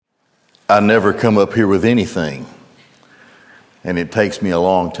I never come up here with anything, and it takes me a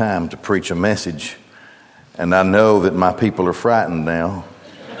long time to preach a message, and I know that my people are frightened now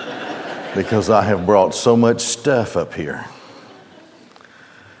because I have brought so much stuff up here.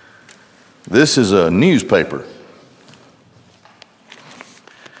 This is a newspaper.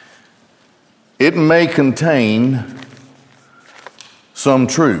 It may contain some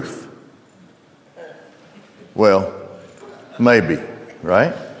truth. Well, maybe,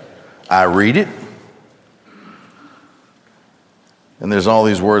 right? I read it, and there's all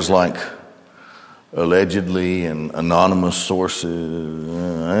these words like allegedly and anonymous sources.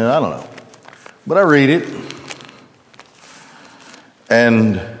 I don't know. But I read it,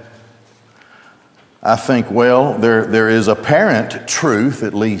 and I think, well, there is apparent truth,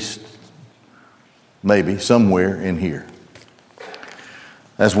 at least, maybe, somewhere in here.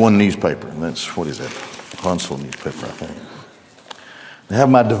 That's one newspaper. That's, what is that? Huntsville newspaper, I think. I have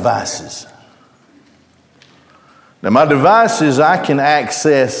my devices. Now, my devices, I can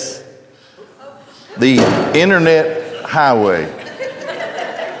access the internet highway.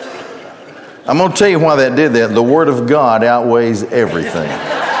 I'm going to tell you why that did that. The Word of God outweighs everything.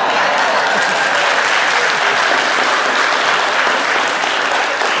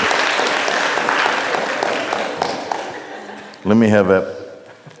 Let me have that.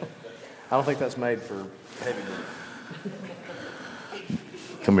 I don't think that's made for heavy duty.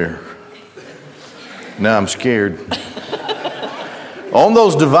 Come here. Now I'm scared. On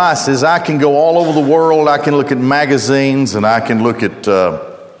those devices, I can go all over the world. I can look at magazines, and I can look at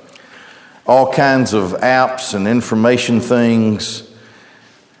all kinds of apps and information things.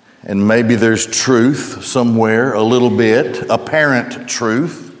 And maybe there's truth somewhere, a little bit, apparent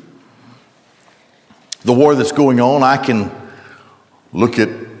truth. The war that's going on, I can look at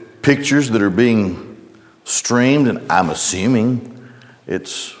pictures that are being streamed, and I'm assuming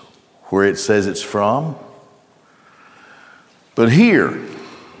it's where it says it's from. But here,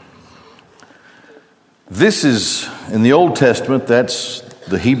 this is, in the Old Testament, that's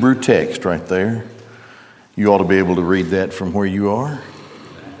the Hebrew text right there. You ought to be able to read that from where you are.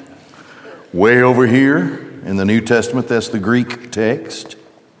 Way over here, in the New Testament, that's the Greek text.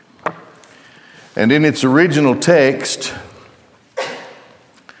 And in its original text,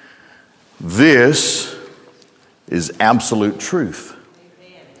 this is absolute truth.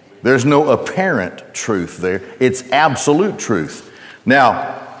 There's no apparent truth there. It's absolute truth.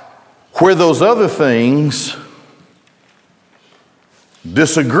 Now, where those other things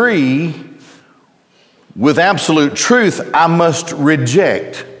disagree with absolute truth, I must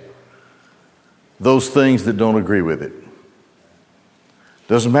reject those things that don't agree with it.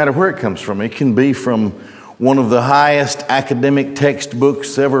 Doesn't matter where it comes from. It can be from one of the highest academic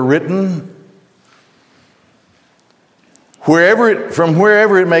textbooks ever written. From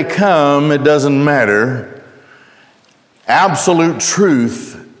wherever it may come, it doesn't matter. Absolute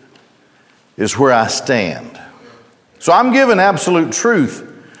truth is where I stand. So I'm given absolute truth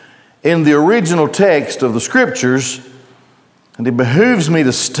in the original text of the Scriptures, and it behooves me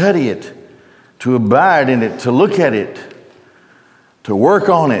to study it, to abide in it, to look at it, to work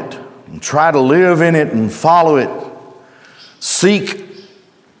on it, and try to live in it and follow it. Seek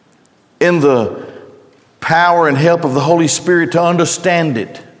in the power and help of the Holy Spirit to understand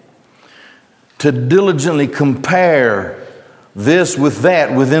it, to diligently compare this with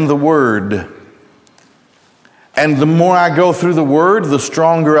that within the Word. And the more I go through the Word, the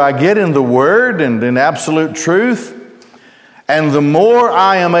stronger I get in the Word and in absolute truth, and the more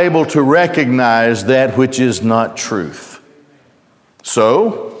I am able to recognize that which is not truth.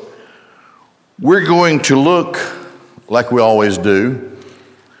 So, we're going to look like we always do.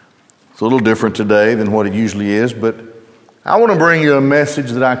 It's a little different today than what it usually is, but I want to bring you a message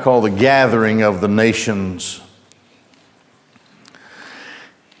that I call the gathering of the nations.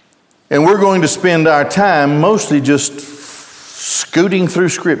 And we're going to spend our time mostly just scooting through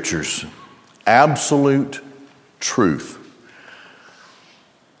Scriptures. Absolute truth.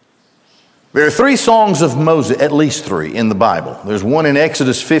 There are 3 songs of Moses, at least 3 in the Bible. There's one in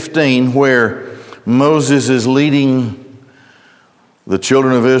Exodus 15 where Moses is leading the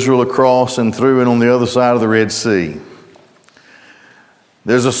children of Israel across and through and on the other side of the Red Sea.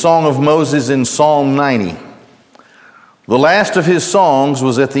 There's a song of Moses in Psalm 90. The last of his songs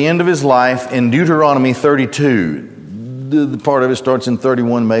was at the end of his life in Deuteronomy 32. The part of it starts in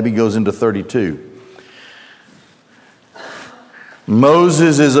 31, maybe goes into 32.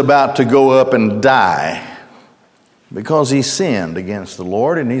 Moses is about to go up and die because he sinned against the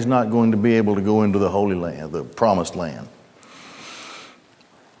Lord, and he's not going to be able to go into the Holy Land, the Promised Land.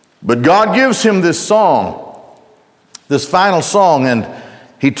 But God gives him this song, this final song, and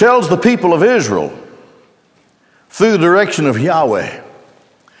he tells the people of Israel, through the direction of Yahweh,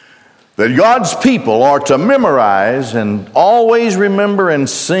 that God's people are to memorize and always remember and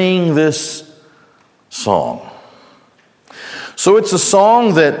sing this song. So it's a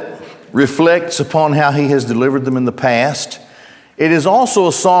song that reflects upon how he has delivered them in the past. It is also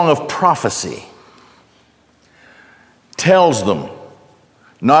a song of prophecy. Tells them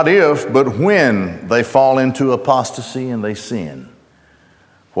not if, but when they fall into apostasy and they sin,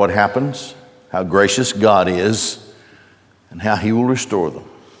 what happens, how gracious God is, and how he will restore them.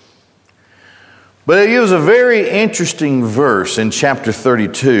 But it gives a very interesting verse in chapter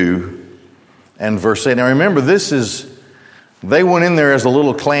 32 and verse 8. Now remember, they went in there as a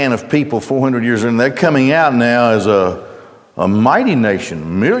little clan of people 400 years, and they're coming out now as a mighty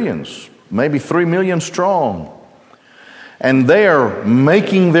nation, millions, maybe 3 million strong. And they are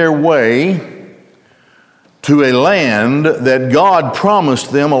making their way to a land that God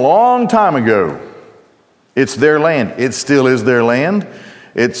promised them a long time ago. It's their land. It still is their land.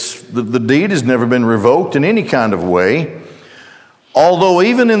 The deed has never been revoked in any kind of way. Although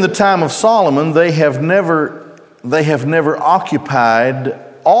even in the time of Solomon, they have never occupied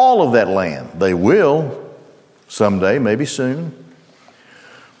all of that land. They will someday, maybe soon.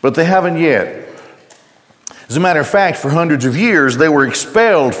 But they haven't yet. As a matter of fact, for hundreds of years, they were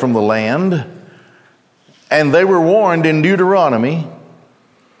expelled from the land, and they were warned in Deuteronomy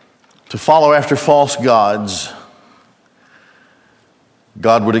to follow after false gods.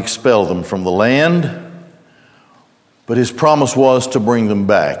 God would expel them from the land, but his promise was to bring them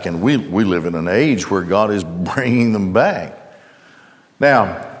back. And we live in an age where God is bringing them back.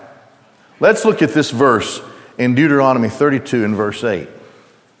 Now, let's look at this verse in Deuteronomy 32 and verse 8.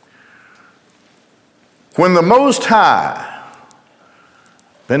 When the Most High,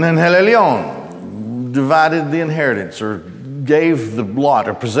 Ben Elyon, divided the inheritance or gave the lot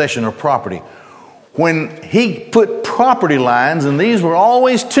or possession or property, when he put property lines, and these were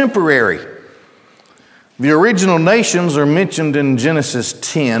always temporary. The original nations are mentioned in Genesis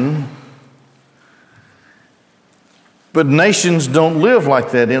 10, but nations don't live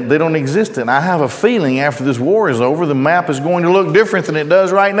like that. They don't exist. And I have a feeling after this war is over, the map is going to look different than it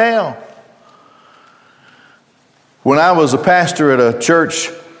does right now. When I was a pastor at a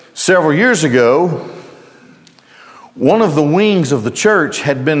church several years ago, one of the wings of the church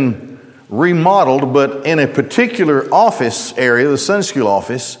had been remodeled, but in a particular office area, the Sunday school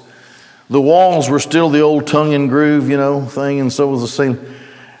office, the walls were still the old tongue and groove, thing, and so was the ceiling.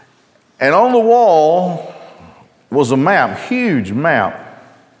 And on the wall was a map, huge map.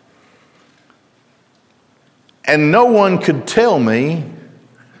 And no one could tell me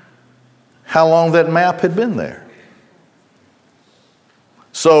how long that map had been there.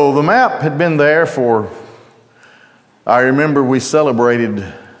 So the map had been there I remember we celebrated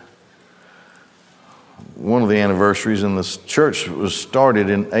one of the anniversaries, and the church was started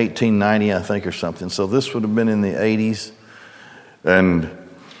in 1890, I think, or something. So this would have been in the 80s. And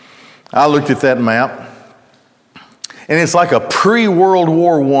I looked at that map, and it's like a pre-World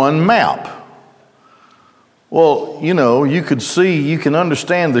War I map. Well, you can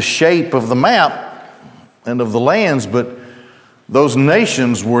understand the shape of the map and of the lands, but those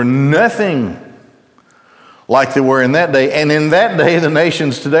nations were nothing like they were in that day. And in that day, the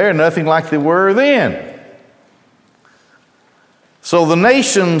nations today are nothing like they were then. So the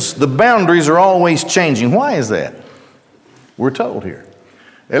nations, the boundaries are always changing. Why is that? We're told here.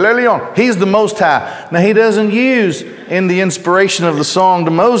 El Elyon, he's the Most High. Now he doesn't use, in the inspiration of the song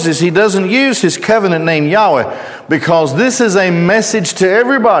to Moses, he doesn't use his covenant name Yahweh, because this is a message to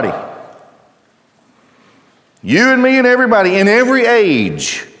everybody. You and me and everybody in every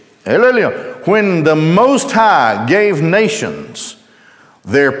age. El Elyon, when the Most High gave nations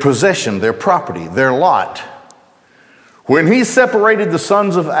their possession, their property, their lot, when he separated the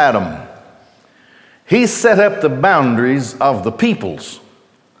sons of Adam, he set up the boundaries of the peoples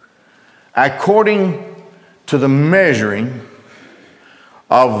according to the measuring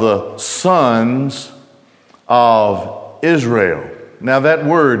of the sons of Israel. Now that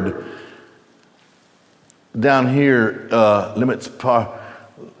word down here,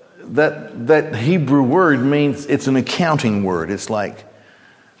 that Hebrew word means, it's an accounting word. It's like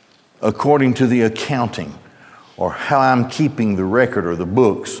according to the accounting, or how I'm keeping the record or the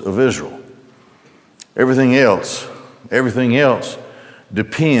books of Israel. Everything else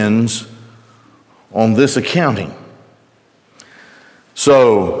depends on this accounting.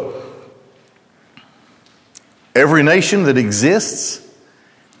 So, every nation that exists,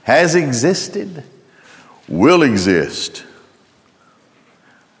 has existed, will exist,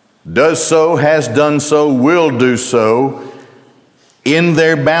 does so, has done so, will do so, in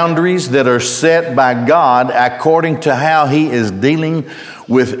their boundaries that are set by God according to how He is dealing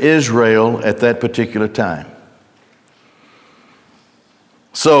with Israel at that particular time.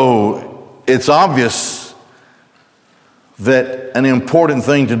 So it's obvious that an important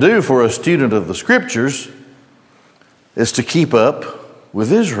thing to do for a student of the Scriptures is to keep up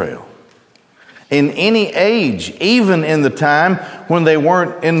with Israel. In any age, even in the time when they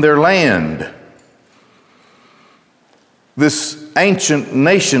weren't in their land. This ancient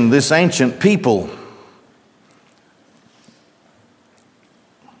nation, this ancient people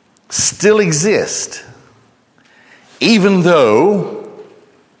still exist, even though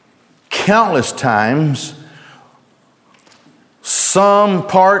countless times some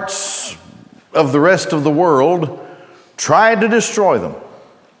parts of the rest of the world tried to destroy them,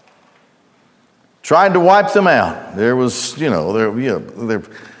 tried to wipe them out. There was, there were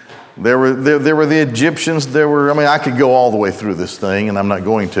the Egyptians. I could go all the way through this thing, and I'm not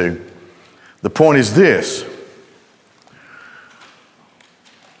going to. The point is this.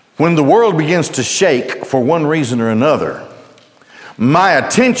 When the world begins to shake for one reason or another, my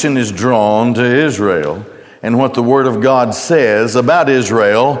attention is drawn to Israel and what the Word of God says about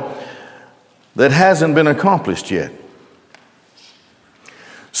Israel that hasn't been accomplished yet.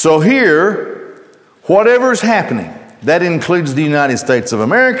 So here, whatever's happening, that includes the United States of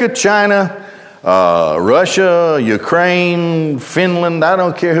America, China, Russia, Ukraine, Finland, I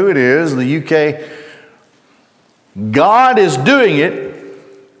don't care who it is, the UK. God is doing it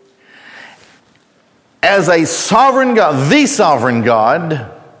as a sovereign God, the sovereign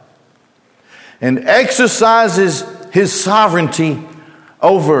God, and exercises His sovereignty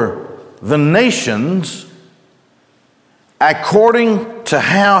over the nations according to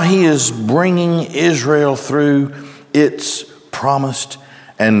how He is bringing Israel through its promised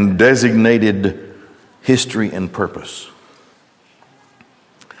and designated history and purpose.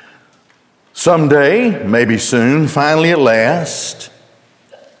 Someday, maybe soon, finally at last,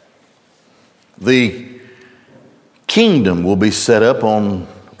 the kingdom will be set up on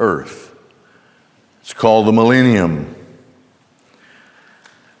earth. It's called the millennium.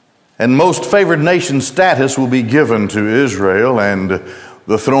 And most favored nation status will be given to Israel, and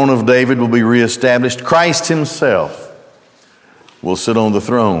the throne of David will be reestablished. Christ Himself will sit on the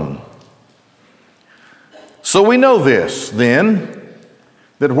throne. So we know this, then,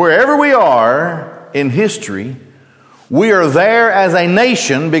 that wherever we are in history, we are there as a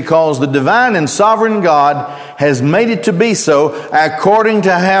nation because the divine and sovereign God has made it to be so according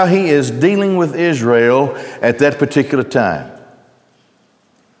to how He is dealing with Israel at that particular time.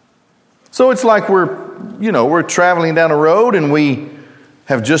 So it's like we're traveling down a road and we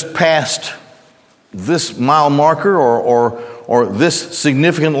have just passed this mile marker or this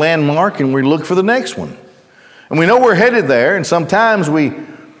significant landmark, and we look for the next one. And we know we're headed there, and sometimes we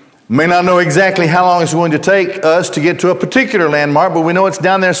may not know exactly how long it's going to take us to get to a particular landmark, but we know it's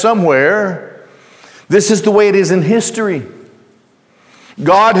down there somewhere. This is the way it is in history.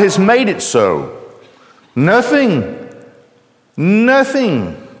 God has made it so. Nothing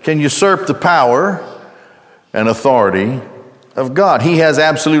can usurp the power and authority of God. He has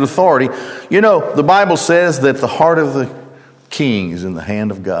absolute authority. The Bible says that the heart of the king is in the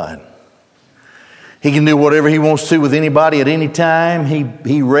hand of God. He can do whatever He wants to with anybody at any time.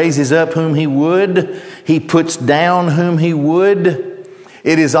 He raises up whom He would. He puts down whom He would.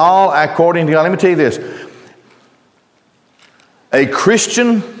 It is all according to God. Let me tell you this. A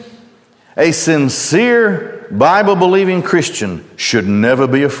Christian, a sincere, Bible-believing Christian should never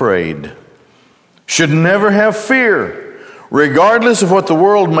be afraid. Should never have fear. Regardless of what the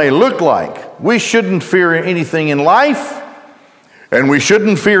world may look like. We shouldn't fear anything in life. And we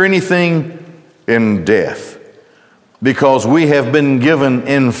shouldn't fear anything in death, because we have been given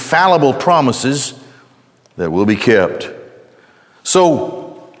infallible promises that will be kept.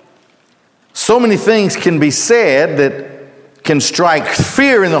 So many things can be said that can strike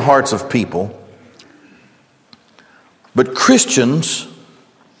fear in the hearts of people, but Christians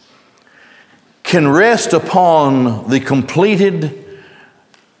can rest upon the completed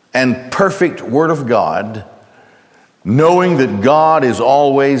and perfect Word of God, knowing that God is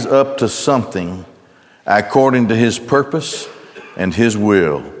always up to something according to His purpose and His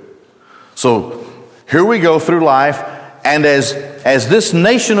will. So here we go through life, and as this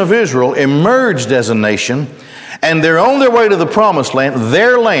nation of Israel emerged as a nation, and they're on their way to the promised land,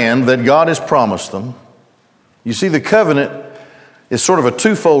 their land that God has promised them. You see, the covenant is sort of a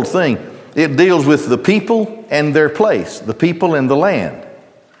twofold thing. It deals with the people and their place, the people and the land.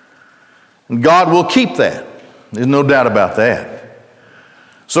 And God will keep that. There's no doubt about that.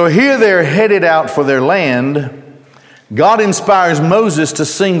 So here they're headed out for their land. God inspires Moses to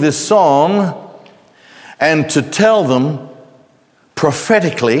sing this song and to tell them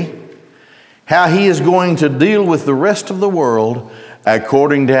prophetically how he is going to deal with the rest of the world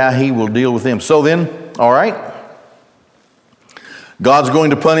according to how he will deal with them. So then, all right, God's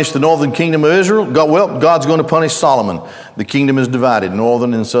going to punish the northern kingdom of Israel. God's going to punish Solomon. The kingdom is divided,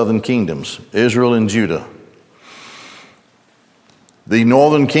 northern and southern kingdoms, Israel and Judah. The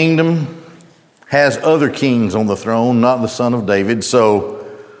northern kingdom has other kings on the throne, not the son of David. So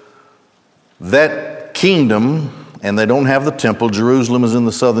that kingdom, and they don't have the temple, Jerusalem is in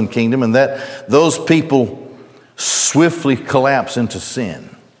the southern kingdom, and those people swiftly collapse into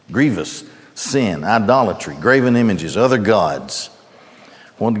sin, grievous sin, idolatry, graven images, other gods.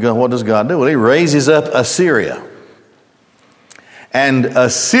 What does God do? Well, he raises up Assyria. And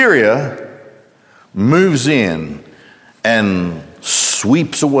Assyria moves in and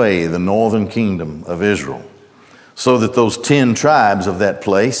sweeps away the northern kingdom of Israel, so that those 10 tribes of that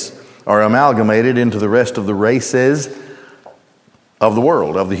place are amalgamated into the rest of the races of the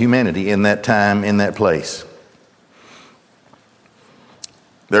world, of the humanity in that time, in that place.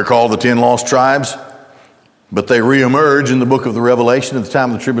 They're called the 10 lost tribes, but they reemerge in the book of the Revelation at the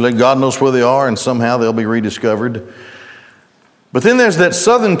time of the tribulation. God knows where they are, and somehow they'll be rediscovered. But then there's that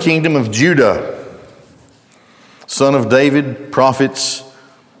southern kingdom of Judah, son of David, prophets,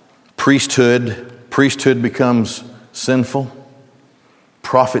 priesthood. Priesthood becomes sinful.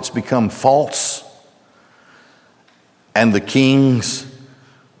 Prophets become false. And the kings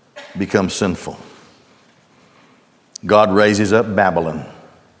become sinful. God raises up Babylon.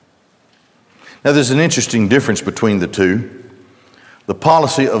 Now there's an interesting difference between the two. The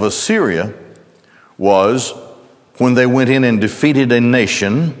policy of Assyria was, when they went in and defeated a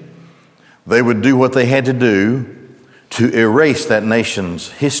nation, they would do what they had to do to erase that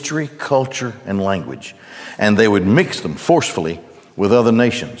nation's history, culture, and language. And they would mix them forcefully with other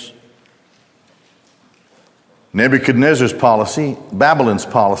nations. Nebuchadnezzar's policy, Babylon's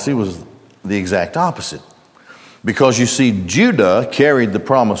policy, was the exact opposite. Because you see, Judah carried the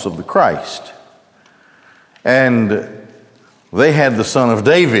promise of the Christ. And they had the son of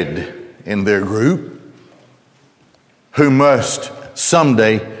David in their group, who must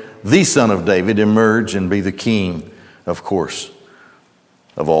someday, the son of David, emerge and be the king, of course,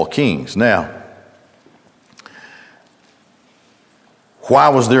 of all kings. Now, why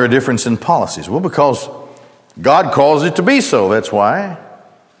was there a difference in policies? Well, because God calls it to be so. That's why.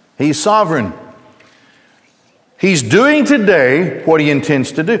 He's sovereign. He's doing today what he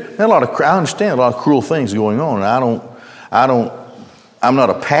intends to do. Now, I understand a lot of cruel things going on. I'm not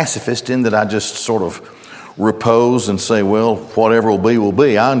a pacifist in that I just sort of repose and say, well, whatever will be, will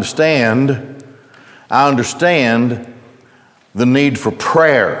be. I understand the need for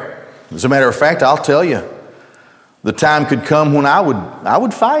prayer. As a matter of fact, I'll tell you, the time could come when I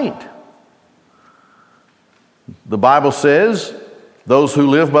would fight. The Bible says, those who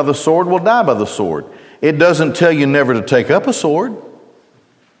live by the sword will die by the sword. It doesn't tell you never to take up a sword.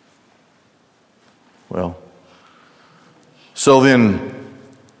 Well, so then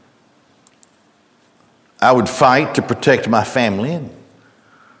I would fight to protect my family and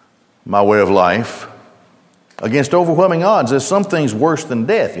my way of life against overwhelming odds. There's some things worse than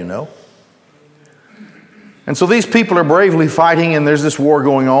death, you know. And so these people are bravely fighting, and there's this war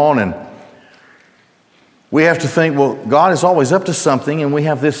going on, and we have to think, well, God is always up to something, and we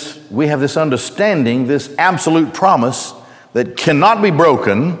have this understanding, this absolute promise that cannot be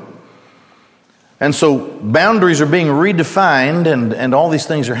broken. And so boundaries are being redefined, and all these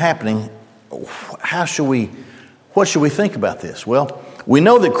things are happening. What should we think about this? Well, we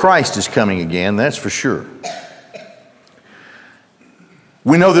know that Christ is coming again, that's for sure.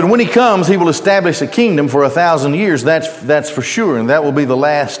 We know that when he comes, he will establish a kingdom for 1,000 years. That's for sure, and that will be the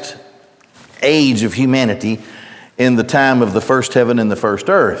last age of humanity in the time of the first heaven and the first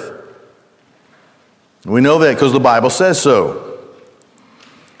earth. We know that because the Bible says so.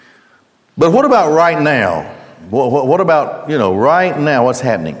 But what about right now? What about, right now, what's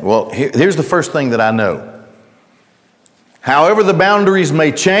happening? Well, here's the first thing that I know. However the boundaries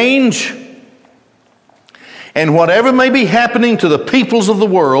may change, and whatever may be happening to the peoples of the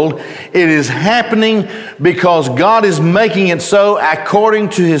world, it is happening because God is making it so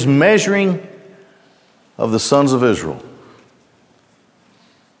according to his measuring of the sons of Israel.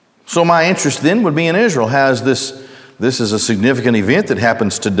 So my interest then would be in Israel. How is this? This is a significant event that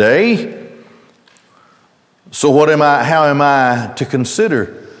happens today. So how am I to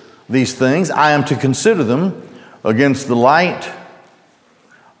consider these things? I am to consider them against the light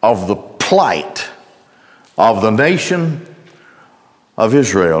of the plight of the nation of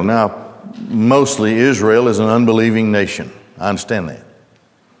Israel. Now, mostly Israel is an unbelieving nation. I understand that.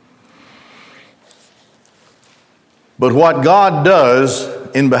 But what God does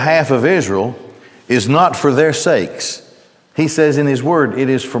in behalf of Israel is not for their sakes. He says in His Word, it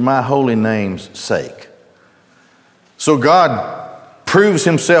is for my holy name's sake. So God proves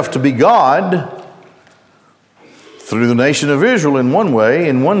Himself to be God through the nation of Israel in one way,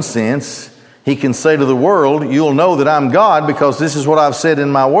 in one sense. He can say to the world, you'll know that I'm God because this is what I've said in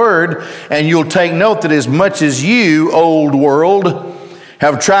my Word, and you'll take note that as much as you, old world,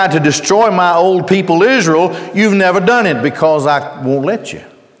 have tried to destroy my old people Israel, you've never done it because I won't let you.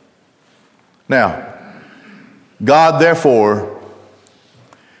 Now, God, therefore,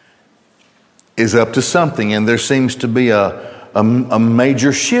 is up to something, and there seems to be a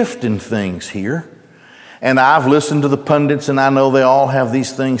major shift in things here. And I've listened to the pundits, and I know they all have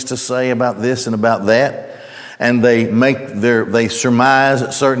these things to say about this and about that, and they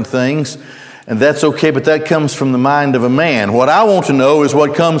surmise certain things, and that's okay, but that comes from the mind of a man. What I want to know is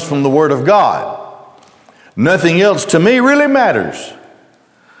what comes from the Word of God. Nothing else to me really matters.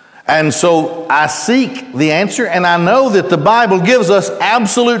 And so I seek the answer, and I know that the Bible gives us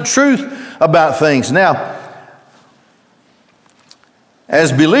absolute truth about things. Now,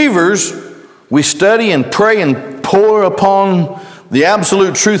 as believers, we study and pray and pour upon the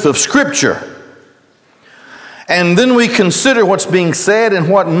absolute truth of Scripture. And then we consider what's being said and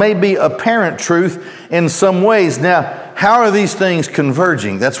what may be apparent truth in some ways. Now, how are these things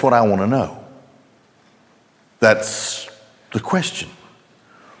converging? That's what I want to know. That's the question.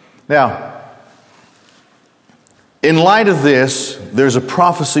 Now, in light of this, there's a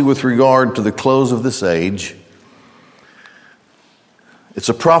prophecy with regard to the close of this age. It's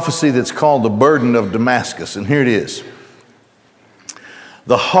a prophecy that's called the burden of Damascus, and here it is.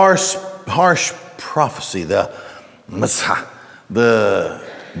 The harsh prophecy, the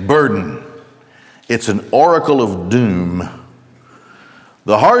burden. It's an oracle of doom.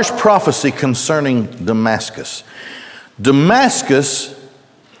 The harsh prophecy concerning Damascus. Damascus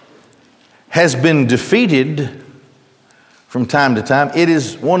has been defeated from time to time. It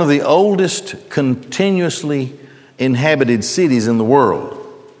is one of the oldest continuously inhabited cities in the world.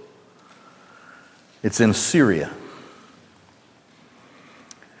 It's in Syria.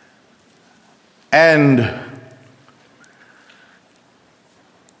 And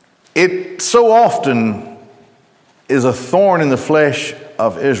it so often is a thorn in the flesh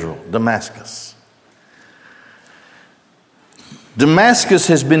of Israel, Damascus. Damascus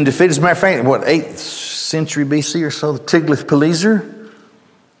has been defeated. As a matter of fact, 8th century BC or so, Tiglath-Pileser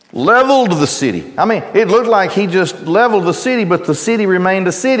leveled the city. I mean, it looked like he just leveled the city, but the city remained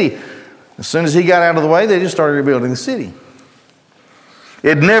a city. As soon as he got out of the way, they just started rebuilding the city.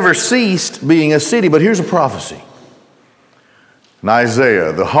 It never ceased being a city, but here's a prophecy. In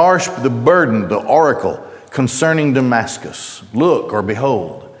Isaiah, the burden, the oracle concerning Damascus. Look, or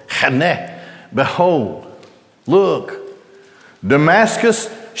behold. Chaneh, behold. Look. Damascus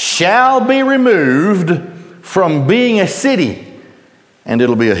shall be removed from being a city, and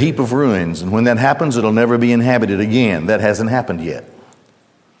it'll be a heap of ruins. And when that happens, it'll never be inhabited again. That hasn't happened yet.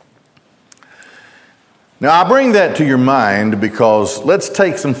 Now, I bring that to your mind because let's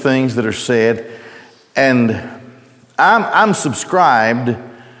take some things that are said, and I'm subscribed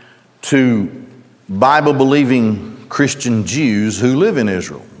to Bible-believing Christian Jews who live in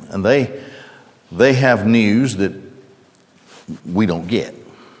Israel, and they have news that we don't get.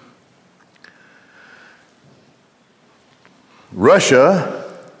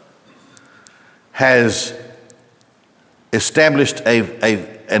 Russia has established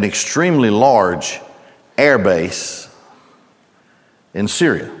an extremely large air base in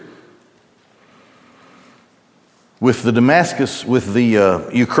Syria. With the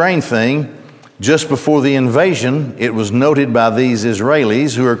Ukraine thing, just before the invasion, it was noted by these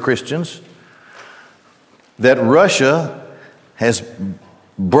Israelis who are Christians that Russia has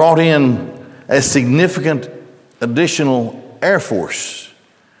brought in a significant additional air force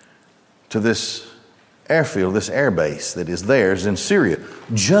to this airfield, this air base that is theirs in Syria,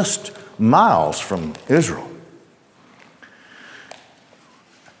 just miles from Israel.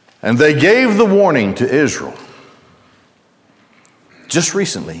 And they gave the warning to Israel just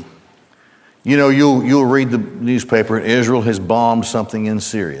recently. You know, you'll read the newspaper, Israel has bombed something in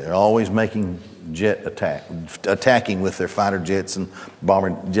Syria. They're always making attacking with their fighter jets and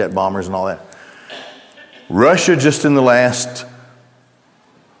jet bombers and all that. Russia, just in the last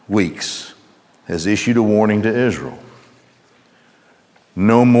weeks, has issued a warning to Israel.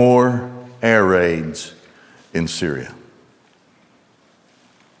 No more air raids in Syria.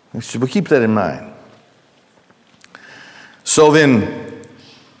 We keep that in mind. So then,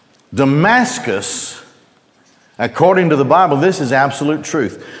 Damascus, according to the Bible, this is absolute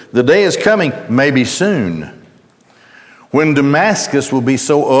truth. The day is coming, maybe soon, when Damascus will be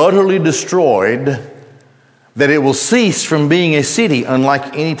so utterly destroyed that it will cease from being a city,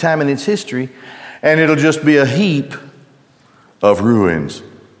 unlike any time in its history, and it'll just be a heap of ruins.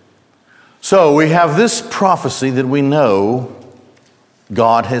 So we have this prophecy that we know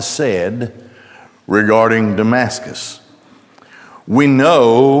God has said regarding Damascus. We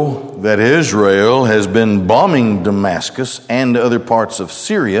know that Israel has been bombing Damascus and other parts of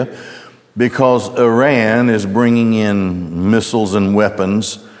Syria because Iran is bringing in missiles and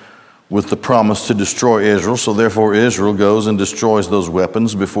weapons with the promise to destroy Israel. So therefore Israel goes and destroys those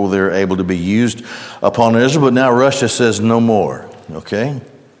weapons before they're able to be used upon Israel. But now Russia says no more. Okay?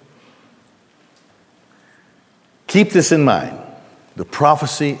 Keep this in mind. The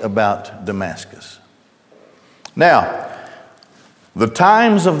prophecy about Damascus. Now, the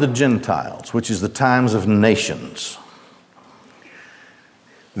times of the Gentiles, which is the times of nations,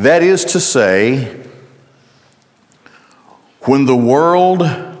 that is to say, when the world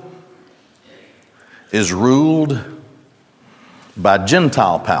is ruled by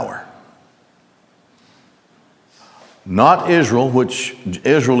Gentile power. Not Israel, which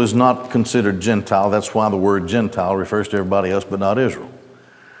Israel is not considered Gentile. That's why the word Gentile refers to everybody else but not Israel.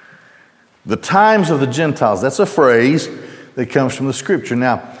 The times of the Gentiles, that's a phrase that comes from the Scripture.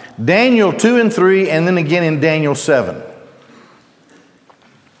 Now, Daniel 2 and 3, and then again in Daniel 7.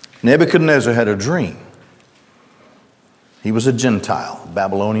 Nebuchadnezzar had a dream. He was a Gentile,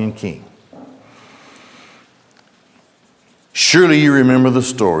 Babylonian king. Surely you remember the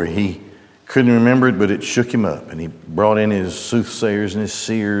story. He couldn't remember it, but it shook him up. And he brought in his soothsayers and his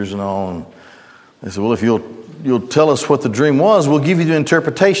seers and all. And they said, well, if you'll tell us what the dream was, we'll give you the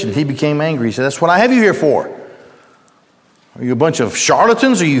interpretation. He became angry. He said, that's what I have you here for. Are you a bunch of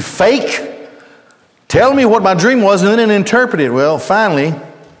charlatans? Are you fake? Tell me what my dream was and then interpret it. Well, finally,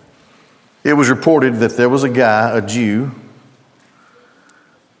 it was reported that there was a guy, a Jew,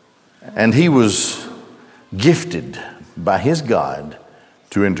 and he was gifted by his God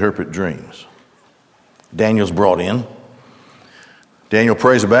to interpret dreams. Daniel's brought in. Daniel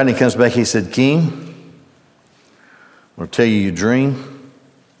prays about it and he comes back. He said, King, I'm going to tell you your dream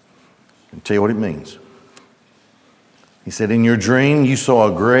and tell you what it means. He said, in your dream, you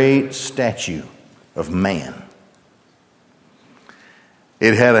saw a great statue of man.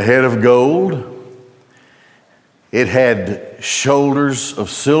 It had a head of gold. It had shoulders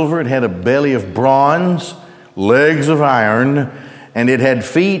of silver. It had a belly of bronze, legs of iron, and it had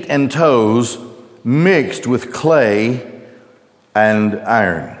feet and toes mixed with clay and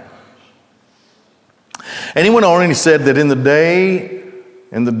iron. And he went on and he said that in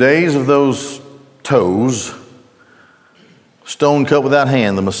the days of those toes, stone cut without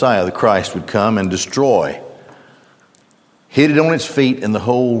hand, the Messiah, the Christ, would come and destroy. Hit it on its feet and the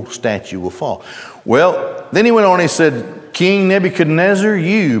whole statue will fall. Well, then he went on and he said, King Nebuchadnezzar,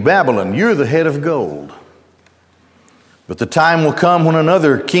 you, Babylon, you're the head of gold. But the time will come when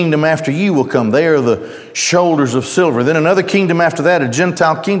another kingdom after you will come. They are the shoulders of silver. Then another kingdom after that, a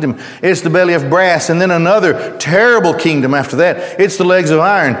Gentile kingdom. It's the belly of brass. And then another terrible kingdom after that. It's the legs of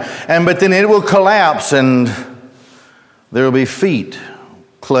iron. But then it will collapse and there will be feet,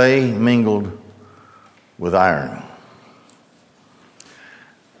 clay mingled with iron.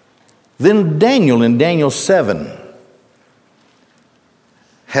 Then Daniel in Daniel 7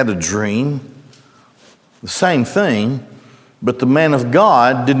 had a dream, the same thing, but the man of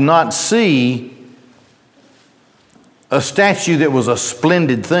God did not see a statue that was a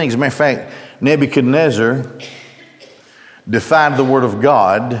splendid thing. As a matter of fact, Nebuchadnezzar defied the word of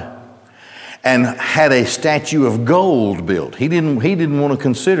God and had a statue of gold built. He didn't want to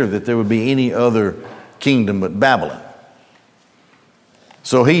consider that there would be any other kingdom but Babylon.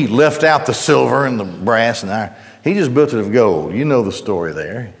 So he left out the silver and the brass and iron. He just built it of gold. You know the story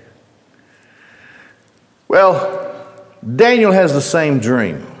there. Well, Daniel has the same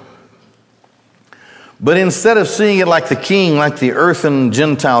dream. But instead of seeing it like the king, like the earthen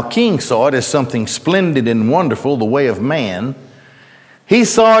Gentile king saw it as something splendid and wonderful, the way of man, he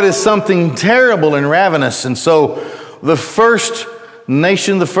saw it as something terrible and ravenous. And so the first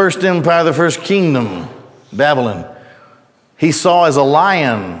nation, the first empire, the first kingdom, Babylon, he saw as a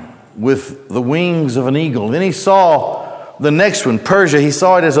lion with the wings of an eagle. Then he saw the next one, Persia. He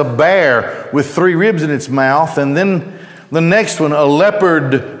saw it as a bear with 3 ribs in its mouth. And then the next one, a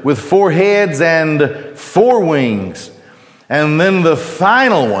leopard with 4 heads and 4 wings. And then the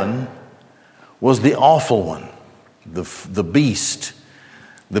final one was the awful one, the beast.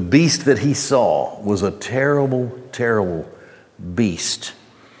 The beast that he saw was a terrible, terrible beast.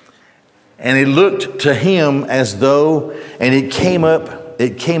 And it looked to him as though, and it came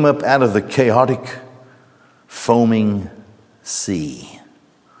up out of the chaotic, foaming sea.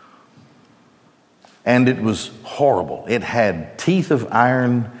 And it was horrible. It had teeth of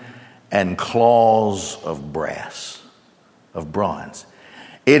iron and claws of brass, of bronze.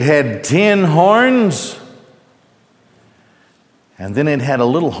 It had 10 horns, and then it had a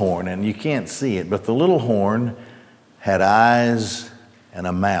little horn, and you can't see it, but the little horn had eyes and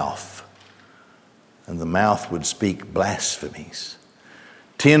a mouth, and the mouth would speak blasphemies.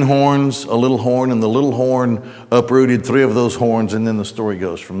 10 horns, a little horn, and the little horn uprooted 3 of those horns, and then the story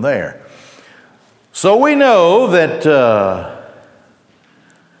goes from there. So we know that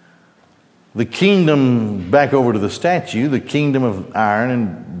the kingdom, back over to the statue, the kingdom of iron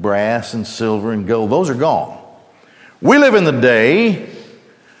and brass and silver and gold, those are gone. We live in the day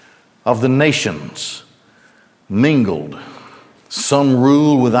of the nations mingled. Some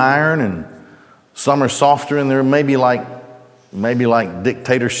rule with iron and some are softer, and they're maybe like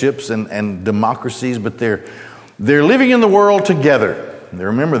dictatorships and democracies, but they're living in the world together.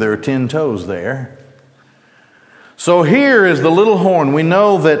 Remember, there are 10 toes there. So here is the little horn. We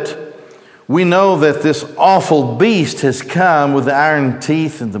know that this awful beast has come with the iron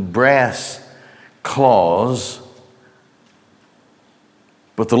teeth and the brass claws.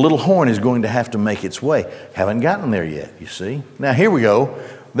 But the little horn is going to have to make its way. Haven't gotten there yet, you see. Now here we go.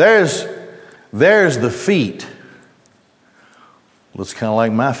 There's the feet. Looks kind of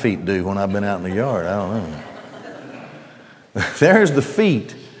like my feet do when I've been out in the yard. I don't know. There's the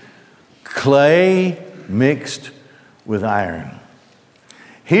feet. Clay mixed with iron.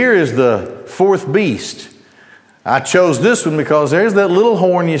 Here is the 4th beast. I chose this one because there's that little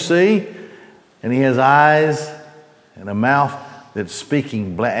horn you see, and he has eyes and a mouth that's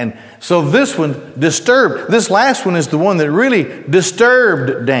speaking black. And so this one disturbed. This last one is the one that really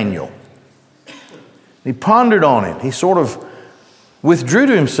disturbed Daniel. He pondered on it. He sort of withdrew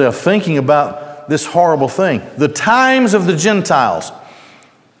to himself thinking about this horrible thing. The times of the Gentiles,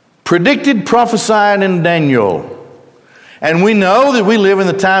 predicted, prophesied in Daniel. And we know that we live in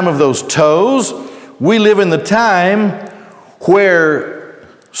the time of those toes. We live in the time where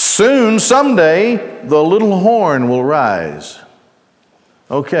soon, someday, the little horn will rise.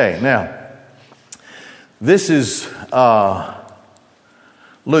 Okay, now, this is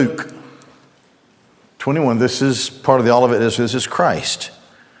Luke 21. This is part of the Olivet. This is Christ.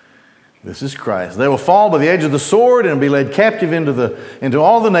 This is Christ. They will fall by the edge of the sword and be led captive into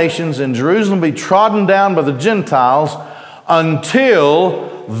all the nations, and Jerusalem be trodden down by the Gentiles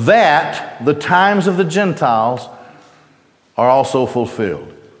until that the times of the Gentiles are also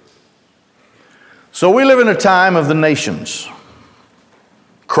fulfilled. So we live in a time of the nations.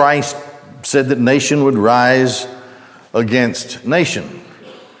 Christ said that nation would rise against nation.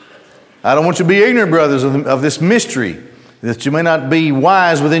 I don't want you to be ignorant, brothers, of this mystery, that you may not be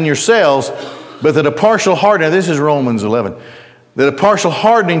wise within yourselves, but that a partial hardening, this is Romans 11, that a partial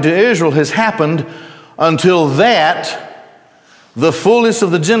hardening to Israel has happened until that the fullness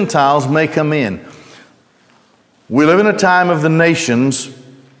of the Gentiles may come in. We live in a time of the nations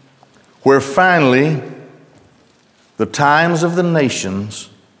where finally the times of the nations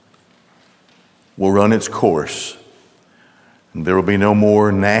will run its course. And there will be no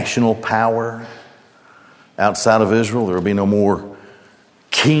more national power outside of Israel. There will be no more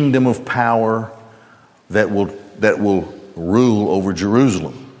kingdom of power that will rule over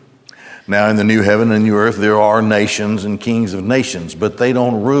Jerusalem. Now, in the new heaven and new earth, there are nations and kings of nations, but they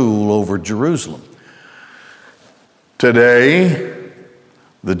don't rule over Jerusalem. Today,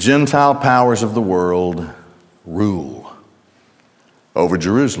 the Gentile powers of the world rule over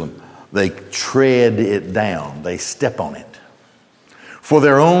Jerusalem. They tread it down. They step on it for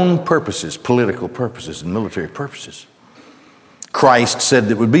their own purposes, political purposes and military purposes. Christ said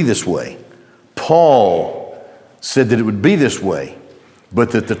that it would be this way. Paul said that it would be this way,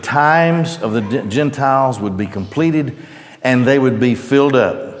 but that the times of the Gentiles would be completed and they would be filled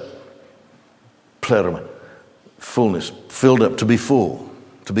up. Fullness, filled up, to be full,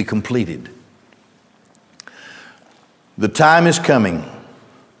 to be completed. The time is coming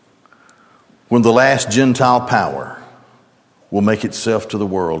when the last Gentile power will make itself to the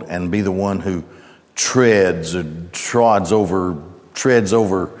world and be the one who treads over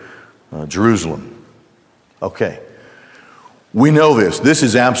Jerusalem. Okay. We know this. This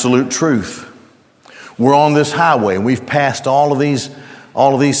is absolute truth. We're on this highway and we've passed all of these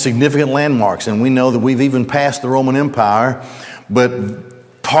significant landmarks, and we know that we've even passed the Roman Empire,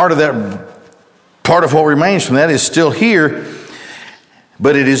 but part of what remains from that is still here,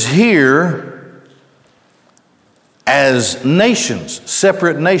 but it is here as nations,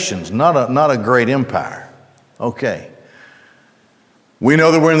 separate nations, not a great empire. Okay. We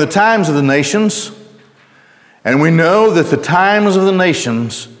know that we're in the times of the nations, and we know that the times of the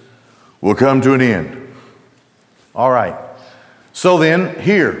nations will come to an end. All right. So then,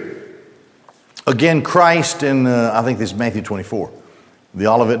 here, again, Christ in, I think this is Matthew 24, the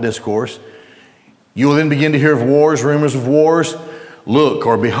Olivet Discourse. You will then begin to hear of wars, rumors of wars. Look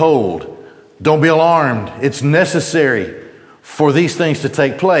or behold, don't be alarmed. It's necessary for these things to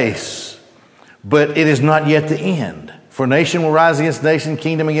take place, but it is not yet the end. For nation will rise against nation,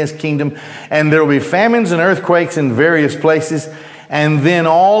 kingdom against kingdom, and there will be famines and earthquakes in various places, and then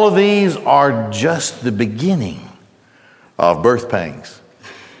all of these are just the beginning of birth pangs.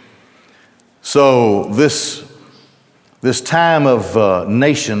 So this time of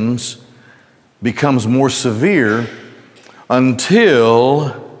nations becomes more severe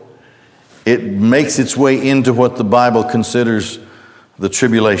until it makes its way into what the Bible considers the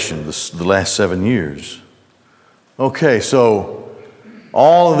tribulation, the last 7 years. Okay, so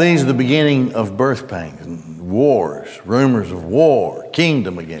all of these are the beginning of birth pangs, wars, rumors of war,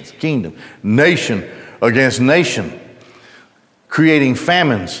 kingdom against kingdom, nation against nation, creating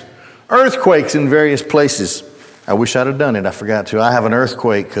famines, earthquakes in various places. I wish I'd have done it. I forgot to. I have an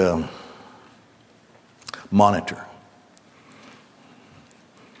earthquake monitor.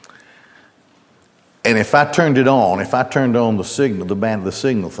 And if I turned on the signal, the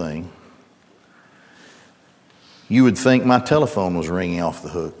signal thing, you would think my telephone was ringing off the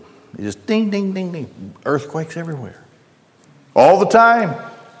hook. It just ding, ding, ding, ding. Earthquakes everywhere. All the time.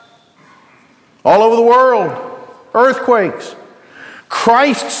 All over the world. Earthquakes.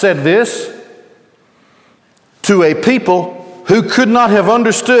 Christ said this to a people who could not have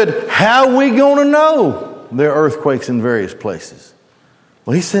understood how we going to know there are earthquakes in various places.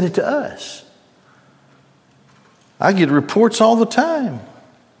 Well, he said it to us. I get reports all the time.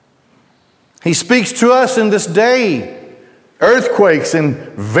 He speaks to us in this day. Earthquakes in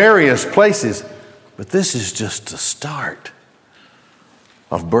various places. But this is just the start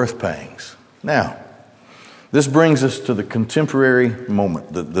of birth pangs. Now, this brings us to the contemporary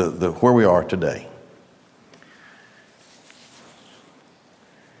moment, the where we are today.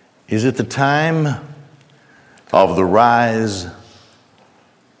 Is it the time of the rise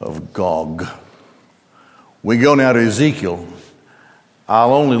of Gog? We go now to Ezekiel.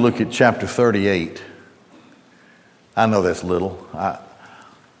 I'll only look at chapter 38. I know that's little. I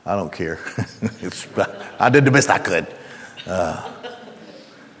don't care. I did the best I could.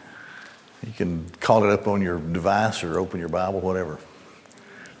 You can call it up on your device or open your Bible, whatever.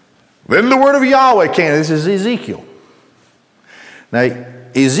 Then the word of Yahweh came. This is Ezekiel. Now,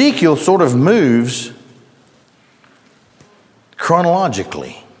 Ezekiel sort of moves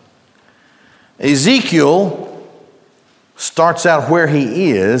chronologically. Ezekiel starts out where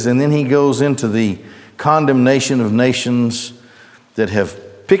he is, and then he goes into the condemnation of nations that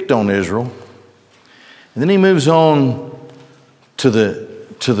have picked on Israel. And then he moves on to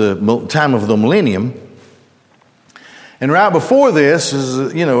the time of the millennium. And right before this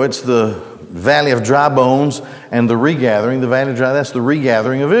is, it's the valley of dry bones and the regathering. The valley of dry, that's the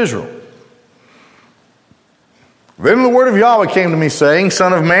regathering of Israel. Then the word of Yahweh came to me saying,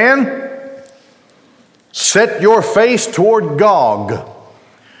 Son of man, set your face toward Gog.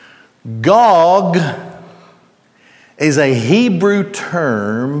 Gog is a Hebrew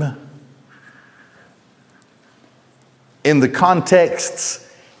term in the contexts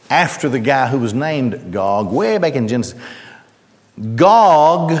after the guy who was named Gog, way back in Genesis.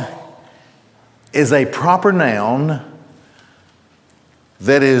 Gog is a proper noun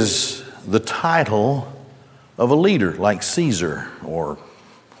that is the title of a leader like Caesar or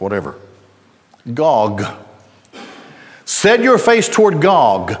whatever. Gog. Set your face toward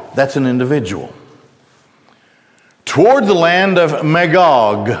Gog. That's an individual. Toward the land of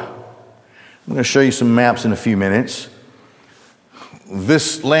Magog. I'm going to show you some maps in a few minutes.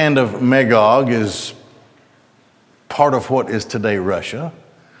 This land of Magog is part of what is today Russia.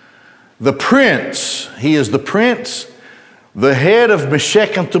 The prince, he is the prince, the head of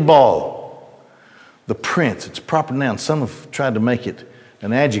Meshech and Tubal. The prince, it's a proper noun. Some have tried to make it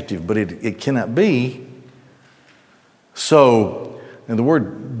an adjective, but it cannot be. So, and the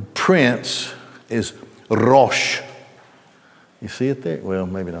word prince is Rosh. You see it there? Well,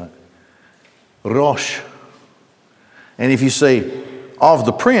 maybe not. Rosh. And if you say of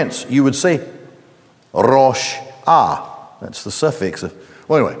the prince, you would say Rosh Ah. That's the suffix.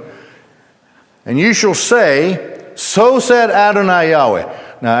 Well, anyway. And you shall say, so said Adonai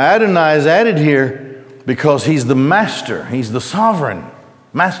Yahweh. Now, Adonai is added here because he's the master. He's the sovereign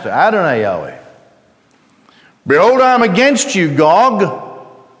master, Adonai Yahweh. Behold, I am against you, Gog,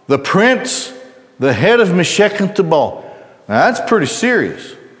 the prince, the head of Meshech and Tubal. Now, that's pretty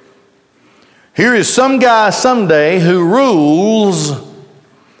serious. Here is some guy someday who rules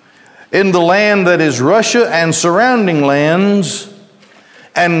in the land that is Russia and surrounding lands,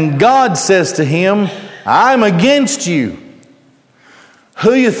 and God says to him, I'm against you.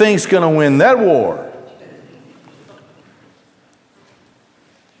 Who you think's going to win that war?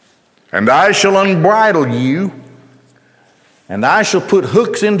 And I shall unbridle you, and I shall put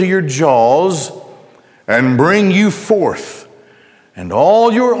hooks into your jaws, and bring you forth, and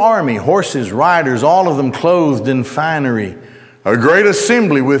all your army, horses, riders, all of them clothed in finery, a great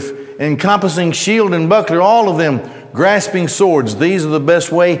assembly with encompassing shield and buckler, all of them grasping swords. These are the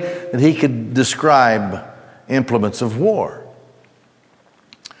best way that he could describe implements of war.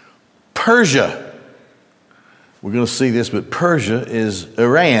 Persia. We're going to see this, but Persia is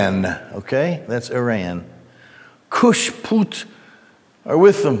Iran, okay? That's Iran. Cush, Put are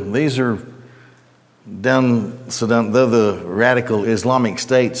with them. These are they're the radical Islamic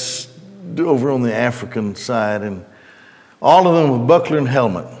states over on the African side, and all of them with buckler and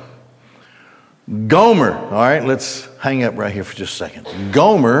helmet. Gomer, all right, let's hang up right here for just a second.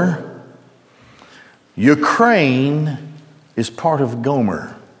 Gomer, Ukraine is part of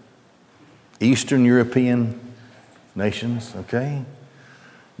Gomer. Eastern European nations, okay?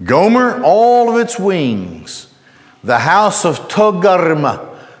 Gomer, all of its wings. The house of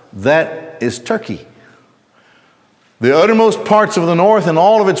Togarma, that is Turkey. The uttermost parts of the north and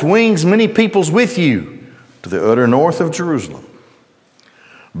all of its wings, many peoples with you, to the utter north of Jerusalem.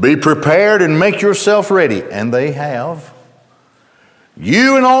 Be prepared and make yourself ready. And they have.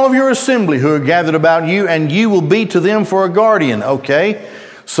 You and all of your assembly who are gathered about you, and you will be to them for a guardian, okay?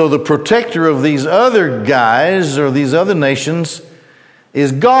 So the protector of these other guys or these other nations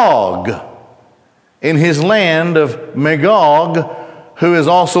is Gog in his land of Magog, who is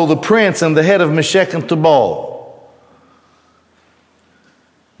also the prince and the head of Meshech and Tubal.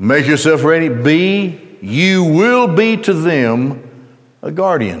 Make yourself ready. You will be to them a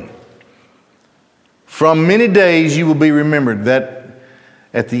guardian. From many days you will be remembered, that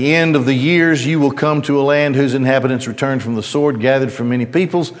at the end of the years you will come to a land whose inhabitants returned from the sword, gathered from many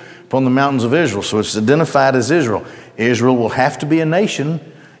peoples upon the mountains of Israel. So it's identified as Israel. Israel will have to be a nation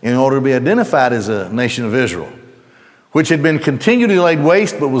in order to be identified as a nation of Israel, which had been continually laid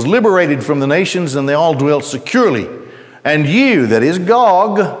waste but was liberated from the nations, and they all dwelt securely. And you, that is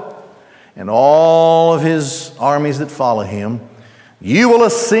Gog, and all of his armies that follow him, you will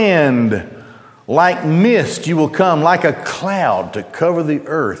ascend like mist. You will come like a cloud to cover the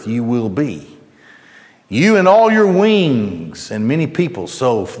earth. You will be. You and all your wings and many people,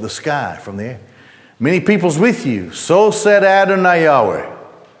 so the sky from the air. Many peoples with you. So said Adonai Yahweh.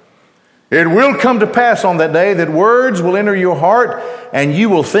 It will come to pass on that day that words will enter your heart, and you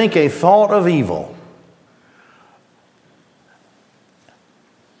will think a thought of evil.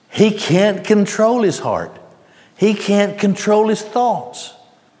 He can't control his heart. He can't control his thoughts.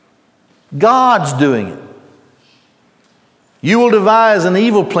 God's doing it. You will devise an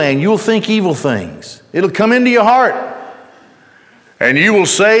evil plan. You will think evil things. It'll come into your heart. And you will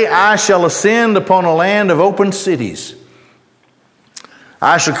say, I shall ascend upon a land of open cities.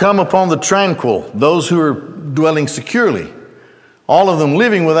 I shall come upon the tranquil, those who are dwelling securely, all of them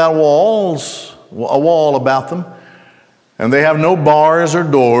living without walls, a wall about them, and they have no bars or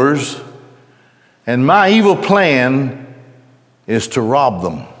doors. And my evil plan is to rob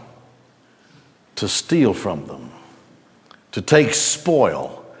them, to steal from them, to take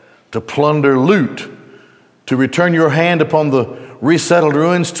spoil, to plunder loot, to return your hand upon the resettled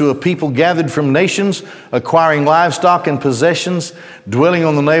ruins to a people gathered from nations, acquiring livestock and possessions, dwelling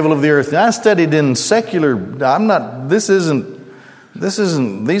on the navel of the earth. Now, I studied in secular,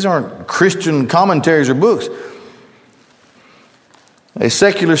 these aren't Christian commentaries or books. A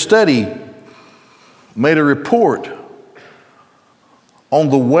secular study made a report on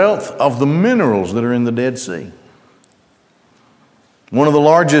the wealth of the minerals that are in the Dead Sea. One of the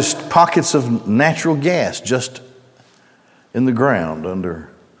largest pockets of natural gas just in the ground under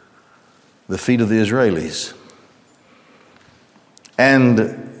the feet of the Israelis. And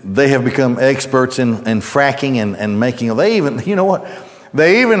they have become experts in fracking and making. They even, you know what?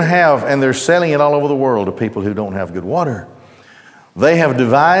 They even have, and they're selling it all over the world to people who don't have good water. They have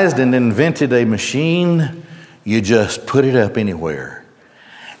devised and invented a machine. You just put it up anywhere,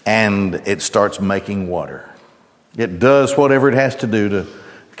 and it starts making water. It does whatever it has to do to,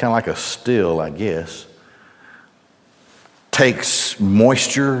 kind of like a still, I guess. Takes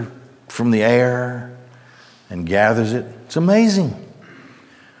moisture from the air and gathers it. It's amazing.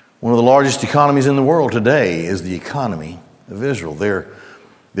 One of the largest economies in the world today is the economy of Israel.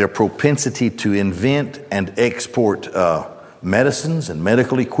 Their propensity to invent and export medicines and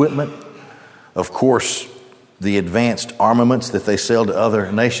medical equipment, of course, the advanced armaments that they sell to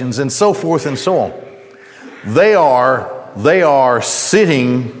other nations, and so forth and so on. They are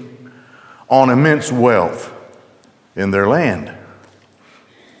sitting on immense wealth in their land.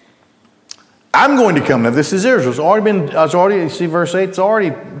 I'm going to come. Now, this is Israel. You see verse 8, it's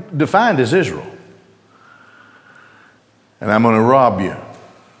already defined as Israel. And I'm going to rob you.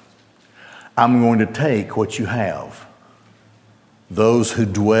 I'm going to take what you have. Those who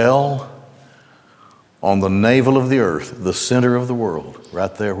dwell on the navel of the earth, the center of the world,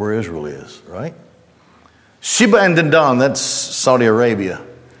 right there where Israel is, right? Sheba and Dedan, that's Saudi Arabia.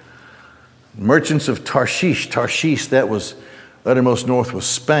 Merchants of Tarshish, that was uttermost north was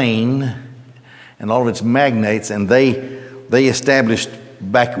Spain, and all of its magnates, and they established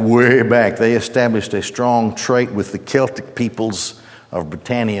way back, they established a strong trait with the Celtic peoples of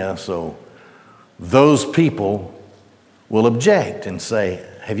Britannia. So those people will object and say,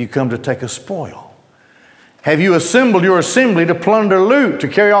 have you come to take a spoil? Have you assembled your assembly to plunder loot, to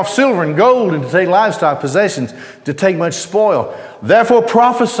carry off silver and gold, and to take livestock possessions, to take much spoil? Therefore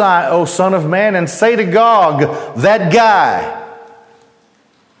prophesy, O son of man, and say to Gog, that guy,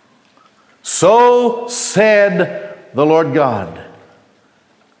 so said the Lord God,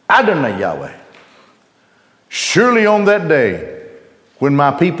 Adonai Yahweh, surely on that day, when my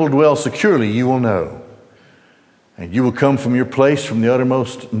people dwell securely, you will know. And you will come from your place, from the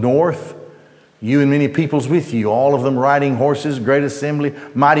uttermost north, you and many peoples with you, all of them riding horses, great assembly,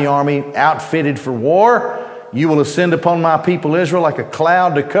 mighty army, outfitted for war. You will ascend upon my people Israel like a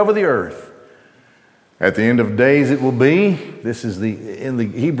cloud to cover the earth. At the end of days it will be, in the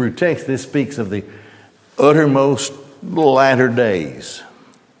Hebrew text, this speaks of the uttermost latter days.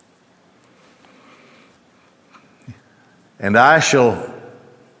 And I shall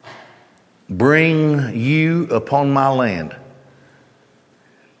bring you upon my land.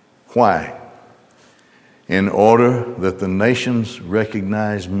 Why? In order that the nations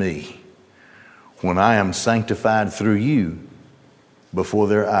recognize me when I am sanctified through you before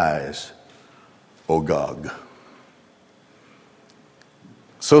their eyes, O Gog.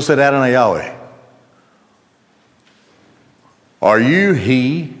 So said Adonai Yahweh, are you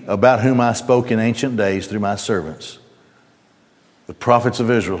he about whom I spoke in ancient days through my servants, the prophets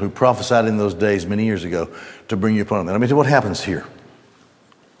of Israel, who prophesied in those days many years ago to bring you upon them? Let me tell you what happens here.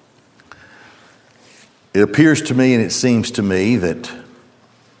 It appears to me and it seems to me that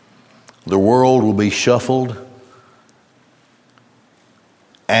the world will be shuffled,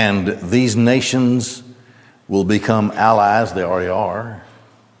 and these nations will become allies. They already are.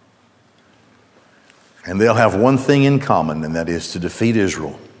 And they'll have one thing in common, and that is to defeat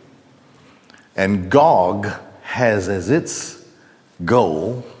Israel. And Gog has as its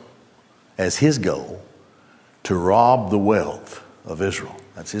goal, as his goal, to rob the wealth of Israel.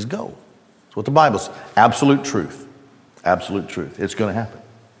 That's his goal. That's what the Bible says. Absolute truth. Absolute truth. It's going to happen.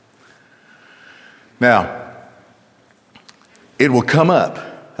 Now, it will come up.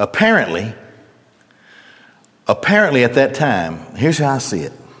 Apparently at that time, here's how I see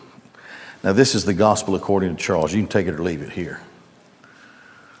it. Now, this is the gospel according to Charles. You can take it or leave it here.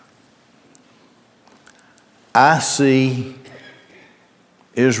 I see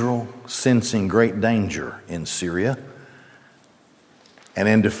Israel sensing great danger in Syria, and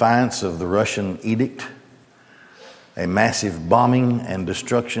in defiance of the Russian edict, a massive bombing and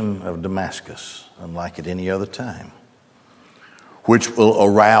destruction of Damascus, unlike at any other time, which will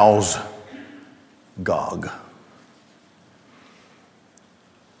arouse Gog,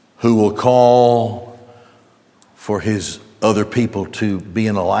 who will call for his other people to be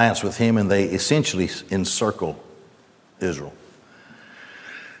in alliance with him, and they essentially encircle Israel.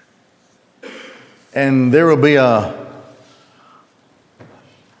 And there will be a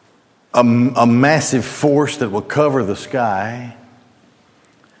massive force that will cover the sky,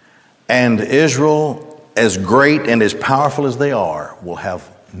 and Israel, as great and as powerful as they are, will have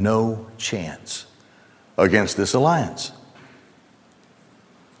no chance against this alliance.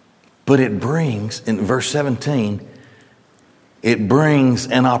 But it brings, in verse 17, it brings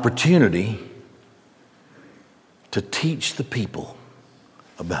an opportunity to teach the people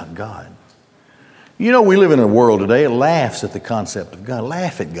about God. You know, we live in a world today that laughs at the concept of God,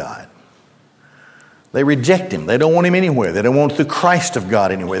 laugh at God. They reject him. They don't want him anywhere. They don't want the Christ of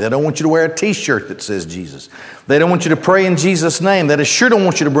God anywhere. They don't want you to wear a t-shirt that says Jesus. They don't want you to pray in Jesus' name. They sure don't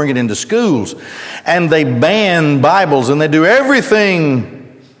want you to bring it into schools. And they ban Bibles, and they do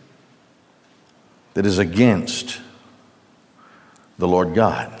everything that is against the Lord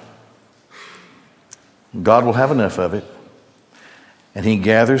God. God will have enough of it. And he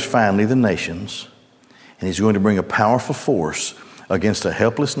gathers finally the nations. And he's going to bring a powerful force against a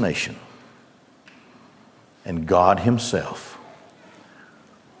helpless nation. And God himself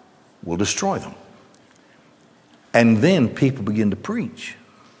will destroy them. And then people begin to preach.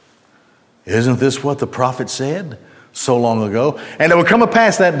 Isn't this what the prophet said so long ago? And it will come to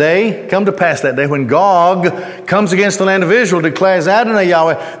pass that day when Gog comes against the land of Israel, declares Adonai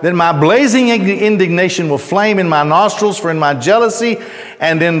Yahweh, then my blazing indignation will flame in my nostrils, for in my jealousy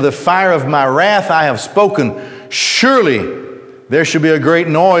and in the fire of my wrath I have spoken. Surely there shall be a great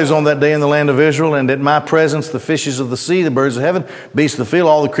noise on that day in the land of Israel, and at my presence the fishes of the sea, the birds of heaven, beasts of the field,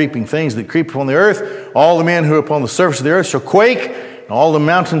 all the creeping things that creep upon the earth, all the men who are upon the surface of the earth shall quake, and all the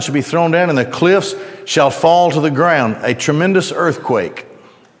mountains shall be thrown down, and the cliffs shall fall to the ground. A tremendous earthquake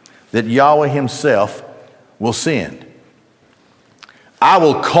that Yahweh himself will send. I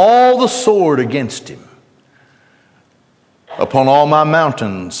will call the sword against him upon all my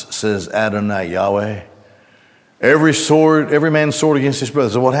mountains, says Adonai Yahweh. Every man's sword against his brother.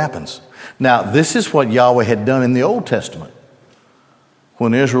 So what happens? Now, this is what Yahweh had done in the Old Testament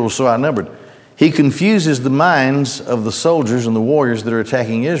when Israel was so outnumbered. He confuses the minds of the soldiers and the warriors that are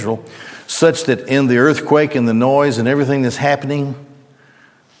attacking Israel such that in the earthquake and the noise and everything that's happening,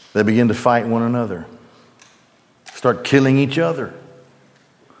 they begin to fight one another, start killing each other.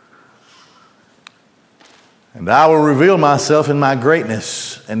 And I will reveal myself in my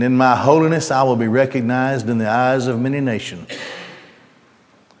greatness, and in my holiness I will be recognized in the eyes of many nations.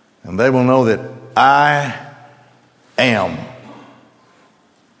 And they will know that I am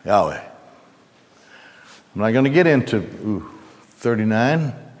Yahweh. I'm not going to get into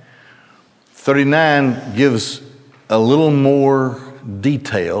 39. 39 gives a little more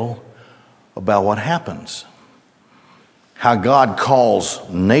detail about what happens. How God calls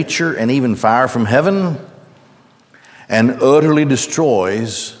nature and even fire from heaven and utterly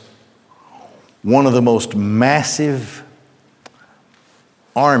destroys one of the most massive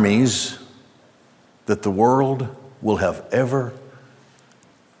armies that the world will have ever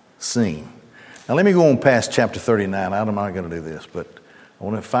seen. Now let me go on past chapter 39. I'm not going to do this, but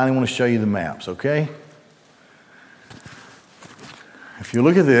I finally want to show you the maps, okay? If you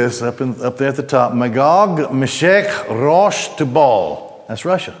look at this, up there at the top, Magog, Meshech, Rosh, Tubal. That's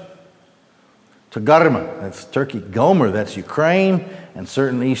Russia. Togarmah, that's Turkey. Gomer, that's Ukraine and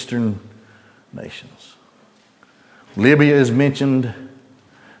certain eastern nations. Libya is mentioned.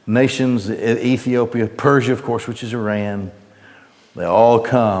 Nations, Ethiopia, Persia, of course, which is Iran. They all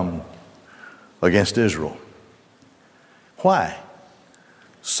come against Israel. Why?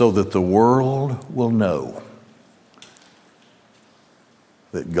 So that the world will know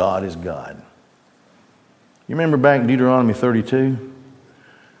that God is God. You remember back in Deuteronomy 32?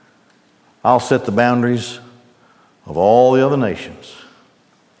 I'll set the boundaries of all the other nations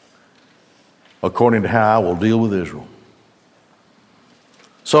according to how I will deal with Israel.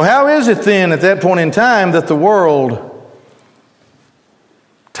 So how is it then at that point in time that the world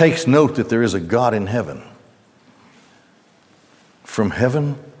takes note that there is a God in heaven? From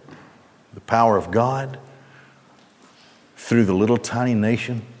heaven, the power of God, through the little tiny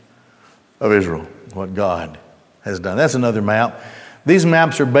nation of Israel, what God has done. That's another map. These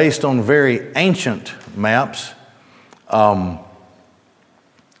maps are based on very ancient maps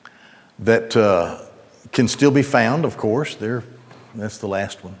that can still be found, of course. That's the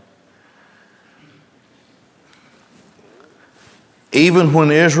last one. Even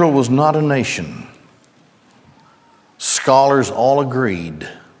when Israel was not a nation, scholars all agreed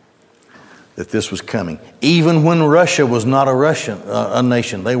that this was coming. Even when Russia was not a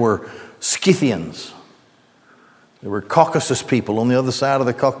nation, they were Scythians. There were Caucasus people on the other side of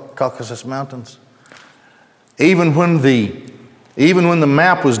the Caucasus Mountains. Even when the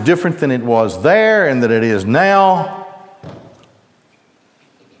map was different than it was there and that it is now,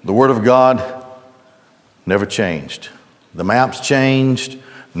 the Word of God never changed. The maps changed,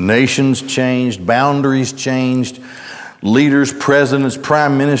 nations changed, boundaries changed, leaders, presidents,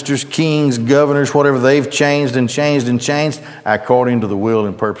 prime ministers, kings, governors, whatever, they've changed and changed and changed according to the will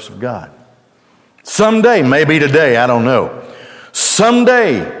and purpose of God. Someday, maybe today, I don't know.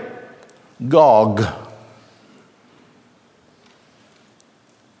 Someday, Gog,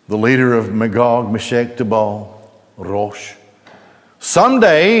 the leader of Magog, Meshech, Tubal, Rosh,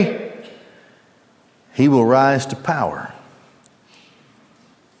 someday he will rise to power.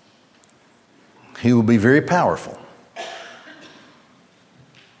 He will be very powerful.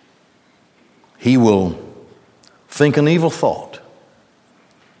 He will think an evil thought.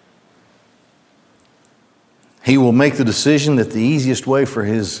 He will make the decision that the easiest way for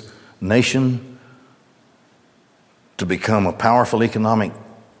his nation to become a powerful economic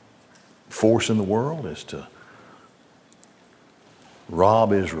force in the world is to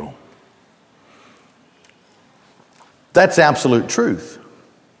rob Israel. That's absolute truth.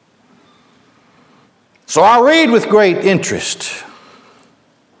 So I read with great interest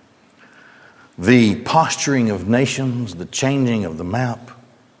the posturing of nations, the changing of the map,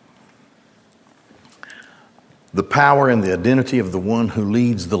 the power and the identity of the one who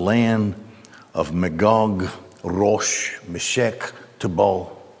leads the land of Magog, Rosh, Meshech,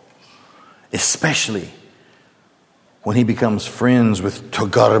 Tubal, especially when he becomes friends with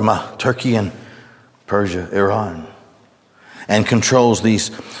Togarmah, Turkey, and Persia, Iran, and controls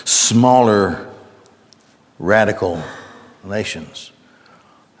these smaller radical nations.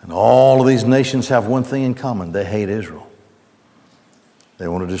 And all of these nations have one thing in common. They hate Israel. They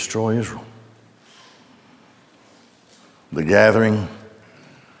want to destroy Israel. The gathering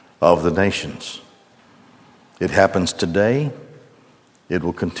of the nations. It happens today. It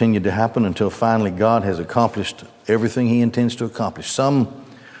will continue to happen until finally God has accomplished everything He intends to accomplish. Some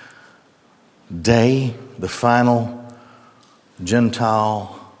day, the final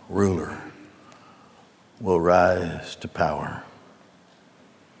Gentile ruler will rise to power.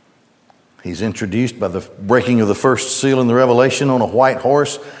 He's introduced by the breaking of the first seal in the Revelation on a white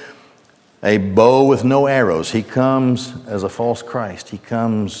horse, a bow with no arrows. He comes as a false Christ. He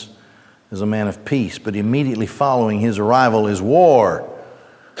comes as a man of peace. But immediately following his arrival is war,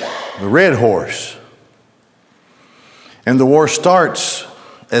 the red horse. And the war starts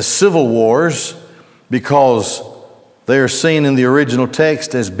as civil wars because they are seen in the original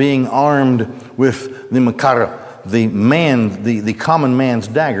text as being armed with the makara, the common man's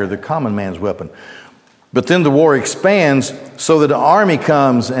dagger, the common man's weapon. But then the war expands so that the army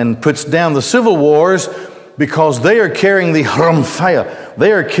comes and puts down the civil wars because they are carrying the haramfaya.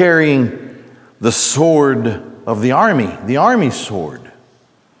 They are carrying the sword of the army's sword.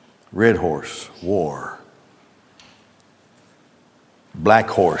 Red horse, war. Black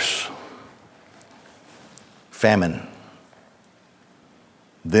horse, famine.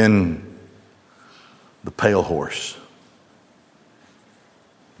 Then the pale horse,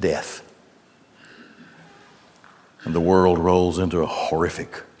 death. And the world rolls into a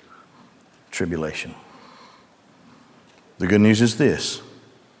horrific tribulation. The good news is this: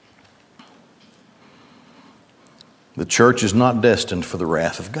 the church is not destined for the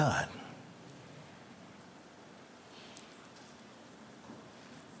wrath of God.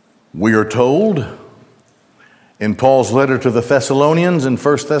 We are told in Paul's letter to the Thessalonians in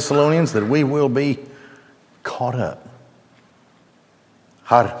 1 Thessalonians that we will be caught up.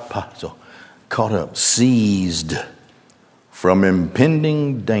 Harpazo. Caught up, seized from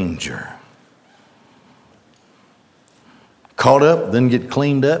impending danger. Caught up, then get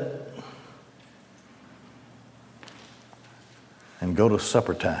cleaned up, and go to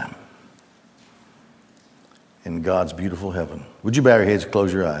supper time in God's beautiful heaven. Would you bow your heads and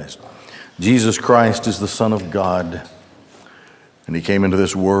close your eyes? Jesus Christ is the Son of God, and He came into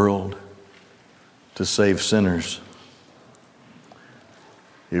this world to save sinners.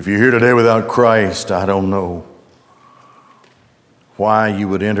 If you're here today without Christ, I don't know why you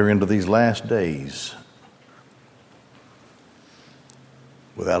would enter into these last days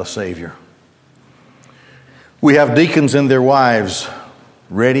without a Savior. We have deacons and their wives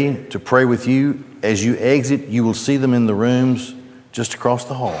ready to pray with you. As you exit, you will see them in the rooms just across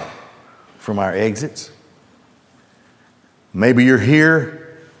the hall from our exits. Maybe you're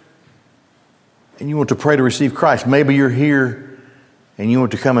here and you want to pray to receive Christ. Maybe you're here and you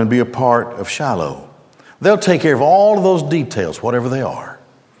want to come and be a part of Shiloh. They'll take care of all of those details, whatever they are,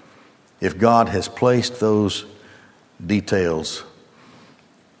 if God has placed those details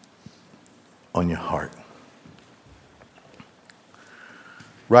on your heart.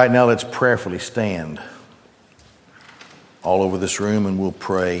 Right now, let's prayerfully stand all over this room, and we'll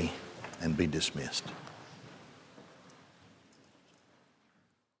pray and be dismissed.